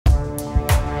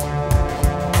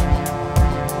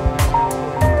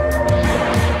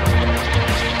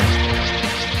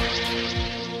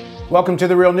Welcome to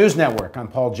the Real News Network. I'm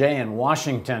Paul Jay in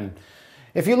Washington.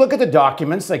 If you look at the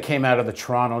documents that came out of the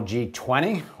Toronto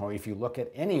G20, or if you look at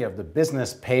any of the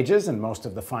business pages in most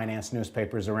of the finance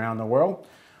newspapers around the world,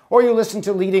 or you listen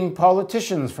to leading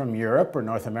politicians from Europe or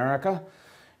North America,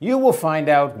 you will find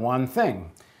out one thing.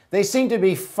 They seem to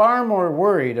be far more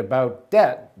worried about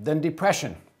debt than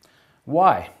depression.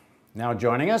 Why? Now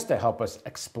joining us to help us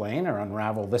explain or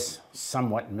unravel this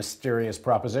somewhat mysterious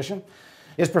proposition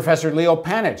is Professor Leo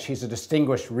Panitch. He's a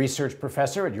distinguished research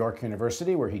professor at York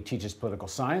University, where he teaches political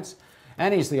science,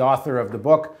 and he's the author of the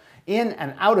book In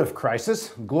and Out of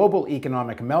Crisis, Global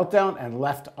Economic Meltdown and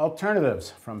Left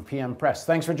Alternatives from PM Press.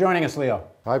 Thanks for joining us, Leo.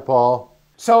 Hi, Paul.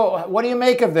 So what do you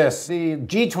make of this? The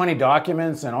G20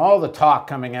 documents and all the talk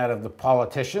coming out of the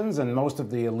politicians and most of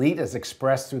the elite as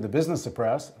expressed through the business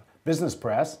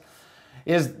press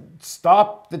is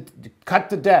cut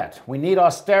the debt. We need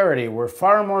austerity. We're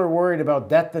far more worried about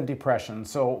debt than depression.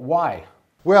 So why?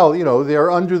 Well, you know, they're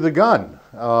under the gun.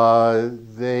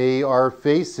 They are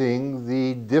facing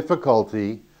the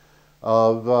difficulty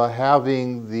of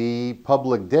having the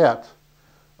public debt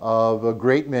of a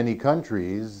great many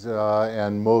countries,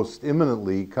 and most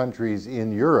imminently countries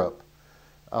in Europe,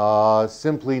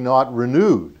 simply not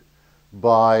renewed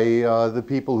by the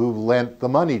people who've lent the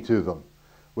money to them,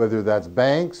 whether that's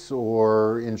banks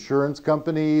or insurance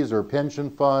companies or pension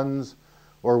funds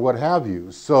or what have you.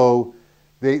 So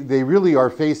they really are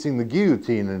facing the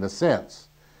guillotine in a sense.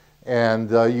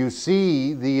 And you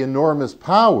see the enormous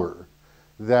power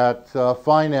that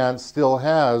finance still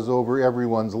has over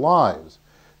everyone's lives.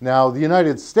 Now, the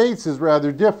United States is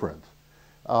rather different,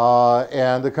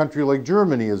 and a country like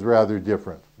Germany is rather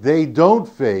different. They don't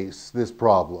face this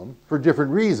problem for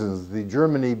different reasons.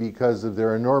 Germany, because of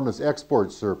their enormous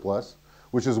export surplus,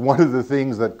 which is one of the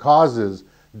things that causes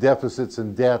deficits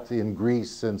and debt in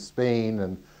Greece and Spain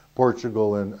and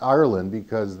Portugal and Ireland,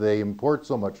 because they import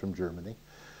so much from Germany.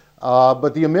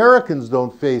 But the Americans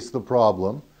don't face the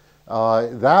problem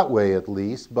that way, at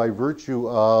least, by virtue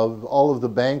of all of the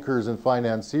bankers and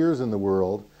financiers in the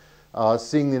world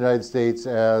seeing the United States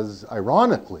as,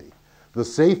 ironically, the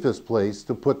safest place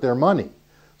to put their money.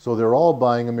 So they're all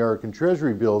buying American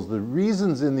Treasury bills. The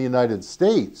reasons in the United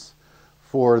States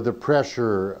for the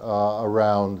pressure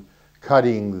around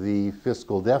cutting the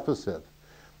fiscal deficit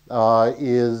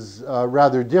is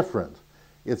rather different.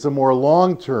 It's a more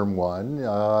long-term one.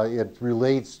 It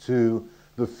relates to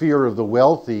the fear of the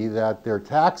wealthy that their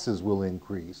taxes will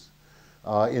increase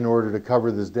in order to cover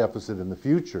this deficit in the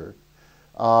future.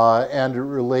 And it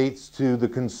relates to the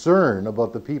concern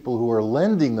about the people who are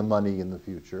lending the money in the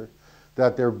future,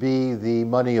 that there be the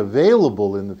money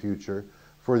available in the future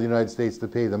for the United States to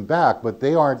pay them back, but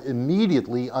they aren't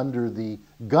immediately under the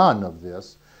gun of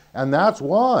this. And that's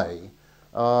why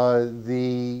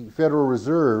the Federal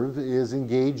Reserve is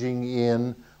engaging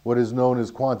in what is known as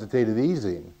quantitative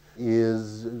easing,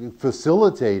 is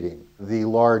facilitating the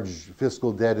large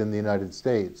fiscal debt in the United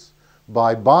States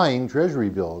by buying Treasury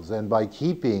bills and by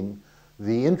keeping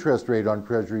the interest rate on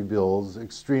Treasury bills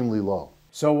extremely low.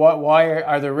 So why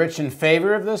are the rich in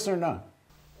favor of this or not?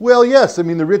 Well, yes. I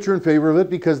mean, the rich are in favor of it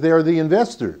because they are the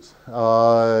investors.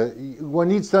 One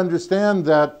needs to understand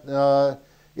that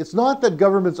it's not that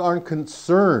governments aren't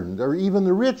concerned, or even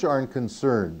the rich aren't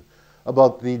concerned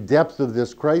about the depth of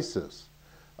this crisis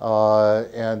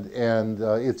and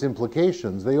its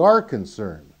implications. They are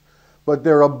concerned. But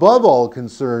they're above all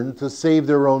concerned to save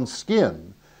their own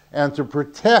skin and to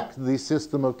protect the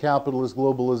system of capitalist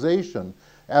globalization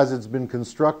as it's been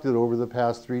constructed over the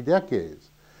past 3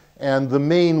 decades. And the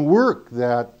main work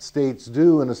that states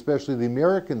do, and especially the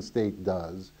American state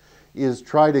does, is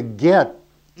try to get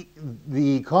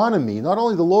the economy, not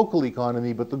only the local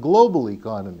economy, but the global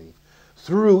economy,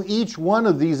 through each one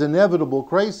of these inevitable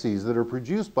crises that are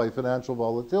produced by financial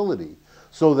volatility,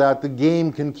 so that the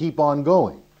game can keep on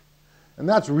going. And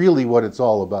that's really what it's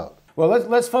all about. Well,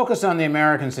 let's focus on the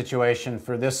American situation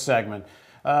for this segment.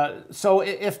 So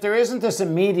if there isn't this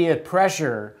immediate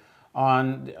pressure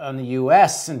on the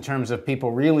U.S. in terms of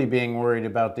people really being worried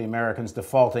about the Americans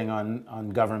defaulting on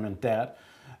government debt,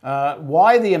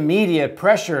 why the immediate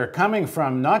pressure coming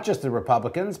from not just the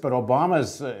Republicans, but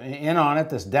Obama's in on it,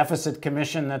 this deficit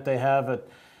commission that they have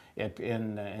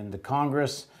in the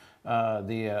Congress?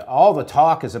 All the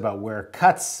talk is about where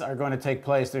cuts are going to take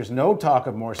place. There's no talk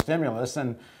of more stimulus,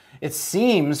 and it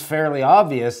seems fairly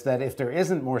obvious that if there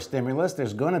isn't more stimulus,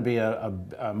 there's going to be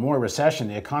a more recession.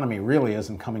 The economy really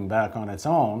isn't coming back on its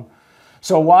own.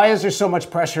 So why is there so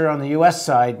much pressure on the U.S.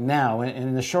 side now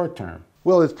in the short term?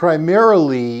 Well, it's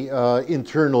primarily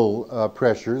internal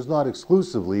pressures, not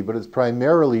exclusively, but it's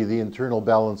primarily the internal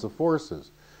balance of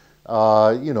forces.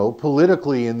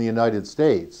 Politically in the United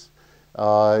States,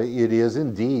 it is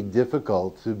indeed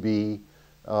difficult to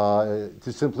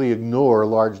simply ignore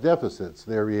large deficits.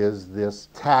 There is this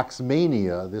tax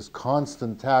mania, this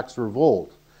constant tax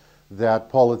revolt that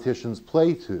politicians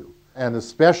play to. And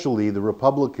especially the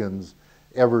Republicans,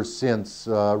 ever since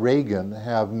Reagan,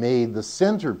 have made the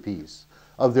centerpiece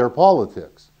of their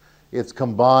politics. It's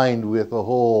combined with a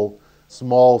whole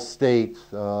small state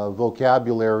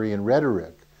vocabulary and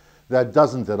rhetoric that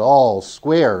doesn't at all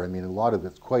square. I mean, a lot of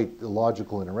it's quite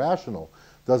illogical and irrational.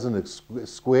 Doesn't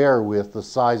square with the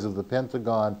size of the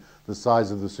Pentagon, the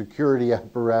size of the security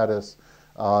apparatus,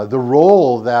 the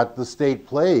role that the state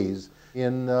plays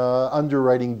in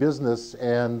underwriting business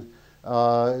and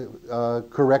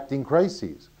correcting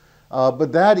crises.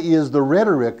 But that is the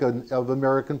rhetoric of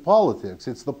American politics.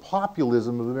 It's the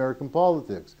populism of American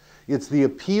politics. It's the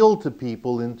appeal to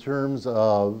people in terms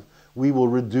of, we will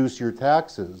reduce your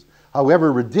taxes,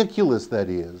 however ridiculous that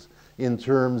is, in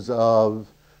terms of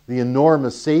the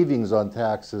enormous savings on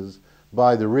taxes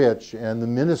by the rich and the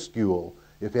minuscule,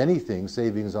 if anything,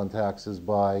 savings on taxes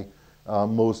by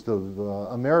most of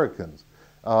Americans.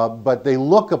 But they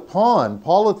look upon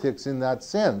politics in that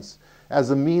sense as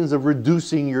a means of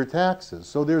reducing your taxes.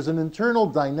 So there's an internal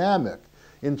dynamic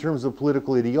in terms of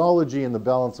political ideology and the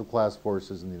balance of class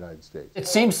forces in the United States. It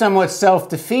seems somewhat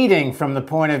self-defeating from the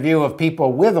point of view of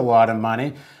people with a lot of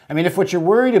money. I mean, if what you're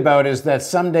worried about is that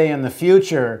someday in the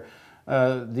future,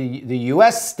 the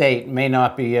U.S. state may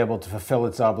not be able to fulfill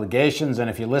its obligations, and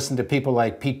if you listen to people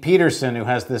like Pete Peterson, who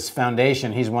has this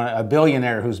foundation, he's a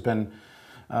billionaire who's been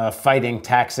fighting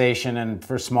taxation and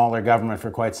for smaller government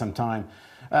for quite some time.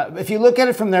 If you look at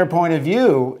it from their point of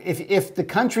view, if the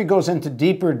country goes into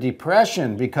deeper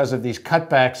depression because of these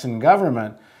cutbacks in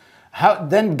government,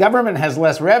 then government has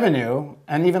less revenue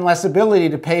and even less ability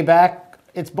to pay back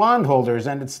its bondholders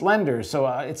and its lenders. So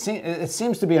it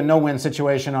seems to be a no-win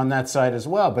situation on that side as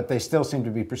well, but they still seem to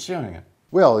be pursuing it.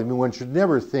 Well, I mean, one should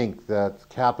never think that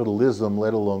capitalism,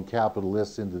 let alone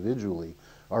capitalists individually,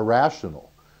 are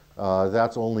rational.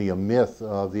 That's only a myth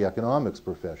of the economics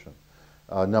profession,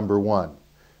 number one.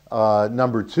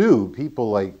 Number two,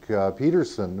 people like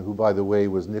Peterson, who, by the way,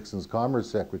 was Nixon's Commerce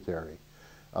Secretary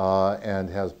and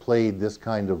has played this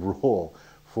kind of role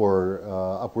for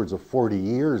upwards of 40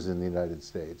 years in the United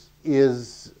States,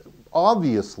 is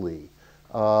obviously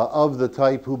of the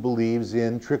type who believes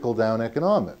in trickle-down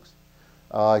economics.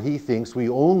 He thinks we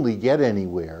only get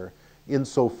anywhere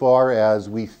insofar as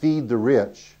we feed the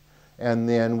rich and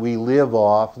then we live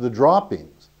off the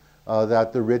droppings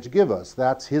that the rich give us.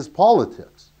 That's his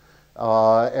politics.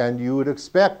 And you would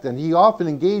expect, and he often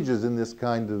engages in this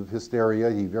kind of hysteria.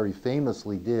 He very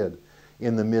famously did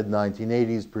in the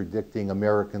mid-1980s, predicting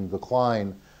American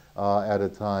decline at a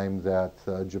time that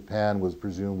Japan was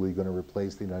presumably going to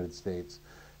replace the United States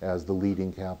as the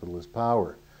leading capitalist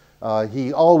power.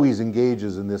 He always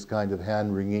engages in this kind of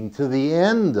hand-wringing to the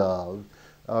end of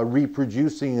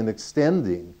reproducing and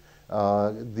extending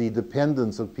the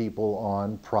dependence of people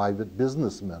on private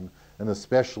businessmen, and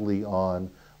especially on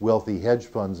wealthy hedge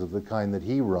funds of the kind that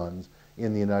he runs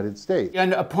in the United States.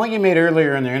 And a point you made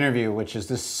earlier in the interview, which is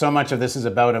this, so much of this is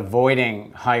about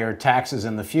avoiding higher taxes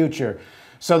in the future.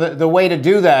 So the way to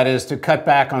do that is to cut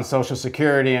back on Social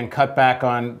Security and cut back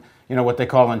on, you know, what they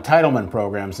call entitlement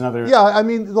programs. Yeah, I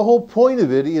mean, the whole point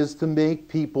of it is to make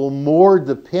people more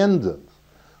dependent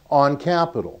on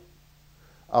capital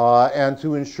and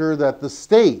to ensure that the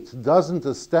state doesn't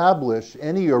establish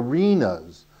any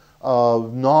arenas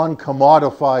of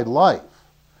non-commodified life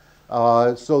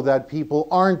so that people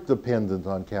aren't dependent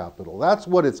on capital. That's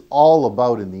what it's all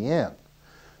about in the end.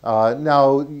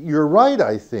 Now, you're right,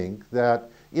 I think,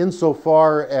 that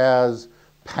insofar as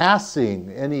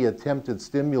passing any attempted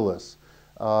stimulus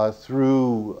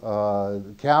through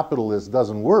capitalists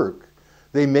doesn't work,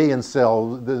 they may in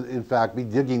fact be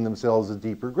digging themselves a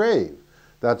deeper grave.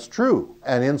 That's true.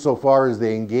 And insofar as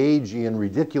they engage in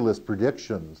ridiculous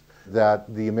predictions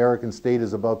that the American state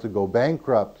is about to go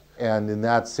bankrupt, and in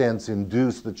that sense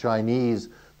induce the Chinese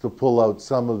to pull out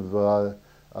some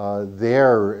of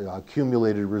their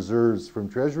accumulated reserves from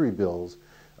treasury bills,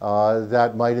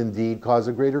 that might indeed cause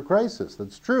a greater crisis.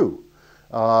 That's true.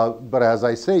 But as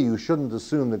I say, you shouldn't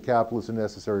assume that capitalists are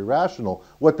necessarily rational.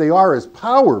 What they are is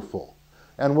powerful,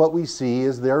 and what we see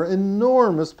is their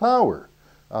enormous power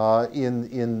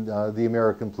in the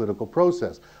American political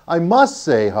process. I must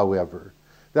say, however,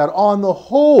 that on the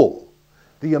whole,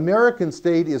 the American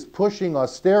state is pushing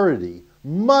austerity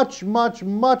much, much,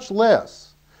 much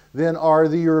less than are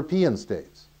the European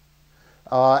states.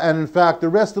 And in fact, the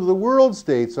rest of the world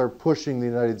states are pushing the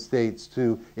United States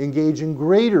to engage in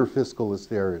greater fiscal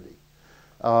austerity.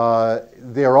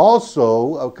 They're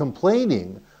also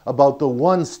complaining about the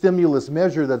one stimulus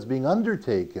measure that's being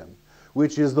undertaken,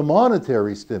 which is the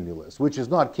monetary stimulus, which is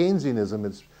not Keynesianism,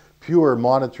 it's pure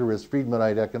monetarist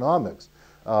Friedmanite economics,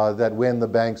 that when the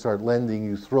banks aren't lending,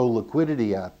 you throw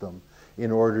liquidity at them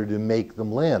in order to make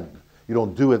them lend. You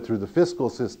don't do it through the fiscal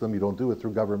system, you don't do it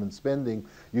through government spending,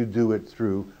 you do it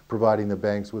through providing the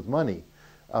banks with money.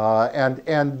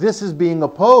 And this is being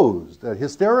opposed,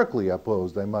 hysterically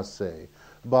opposed, I must say,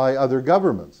 by other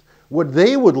governments. What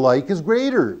they would like is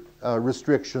greater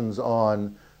restrictions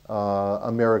on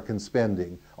American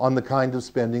spending, on the kind of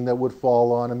spending that would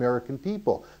fall on American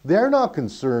people. They're not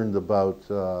concerned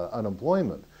about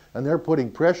unemployment, and they're putting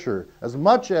pressure, as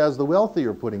much as the wealthy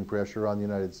are putting pressure on the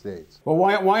United States. Well,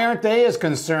 why aren't they as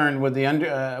concerned with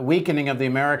the weakening of the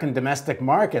American domestic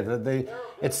market?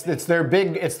 It's their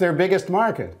biggest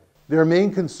market. Their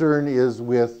main concern is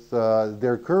with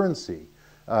their currency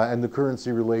and the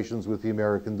currency relations with the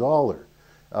American dollar.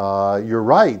 You're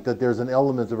right that there's an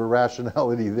element of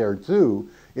irrationality there too,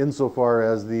 insofar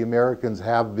as the Americans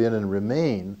have been and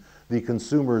remain the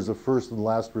consumers of first and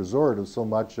last resort of so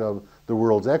much of the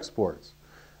world's exports.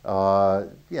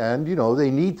 And you know,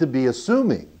 they need to be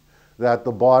assuming that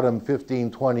the bottom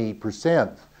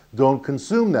 15–20% don't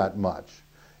consume that much,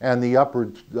 and the upper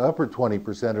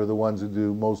 20% are the ones who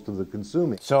do most of the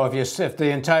consuming. So if the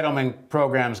entitlement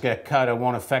programs get cut, it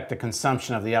won't affect the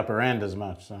consumption of the upper end as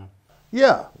much. So.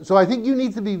 Yeah, so I think you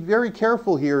need to be very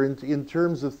careful here in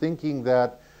terms of thinking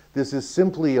that this is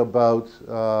simply about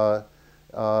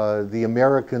the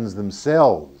Americans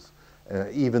themselves,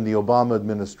 even the Obama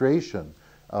administration,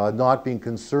 not being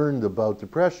concerned about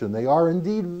depression. They are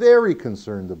indeed very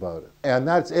concerned about it. And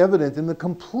that's evident in the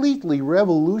completely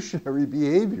revolutionary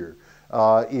behavior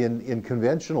in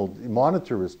conventional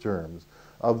monetarist terms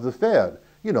of the Fed.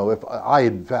 You know, if I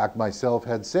in fact myself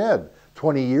had said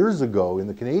 20 years ago in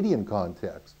the Canadian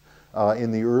context,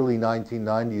 in the early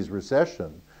 1990s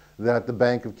recession, that the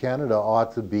Bank of Canada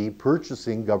ought to be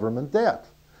purchasing government debt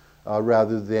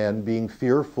rather than being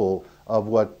fearful of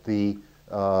what the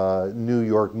New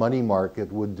York money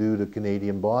market would do to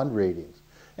Canadian bond ratings.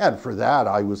 And for that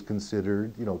I was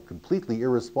considered, you know, completely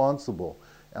irresponsible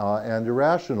and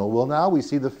irrational. Well, now we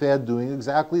see the Fed doing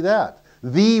exactly that.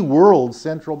 The world's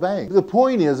central bank. The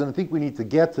point is, and I think we need to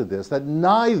get to this, that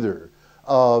neither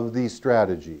of these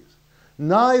strategies,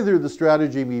 neither the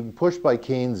strategy being pushed by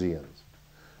Keynesians,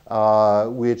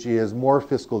 which is more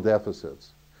fiscal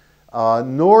deficits,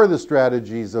 nor the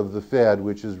strategies of the Fed,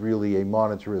 which is really a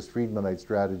monetarist Friedmanite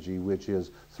strategy, which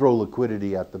is throw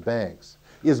liquidity at the banks,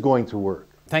 is going to work.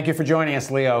 Thank you for joining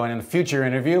us, Leo. And in a future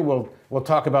interview, we'll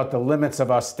talk about the limits of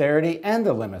austerity and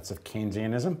the limits of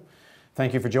Keynesianism.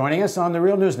 Thank you for joining us on the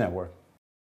Real News Network.